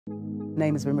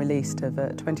Name has been released of a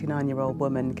 29-year-old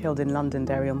woman killed in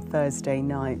Londonderry on Thursday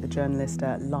night, the journalist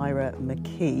Lyra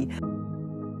McKee.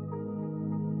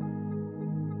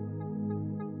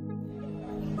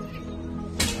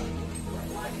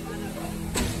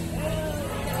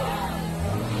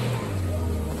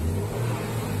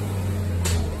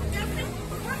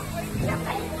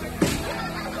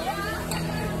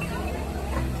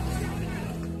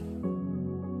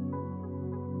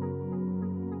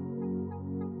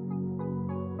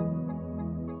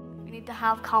 We need to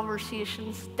have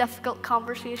conversations, difficult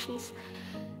conversations,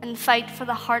 and fight for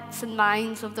the hearts and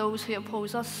minds of those who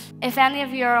oppose us. If any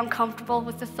of you are uncomfortable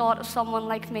with the thought of someone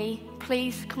like me,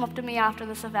 please come up to me after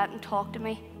this event and talk to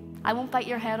me. I won't bite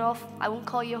your head off, I won't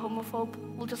call you a homophobe,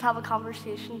 we'll just have a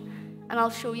conversation, and I'll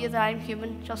show you that I'm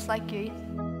human just like you.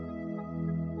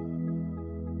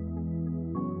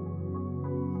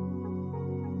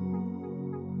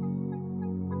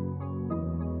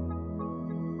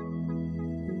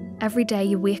 Every day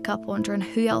you wake up wondering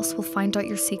who else will find out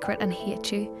your secret and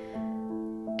hate you.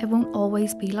 It won't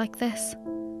always be like this.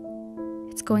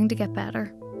 It's going to get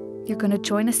better. You're going to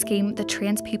join a scheme that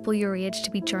trains people your age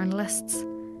to be journalists.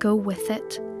 Go with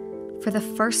it. For the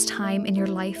first time in your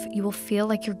life, you will feel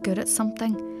like you're good at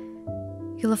something.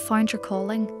 You'll have found your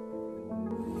calling.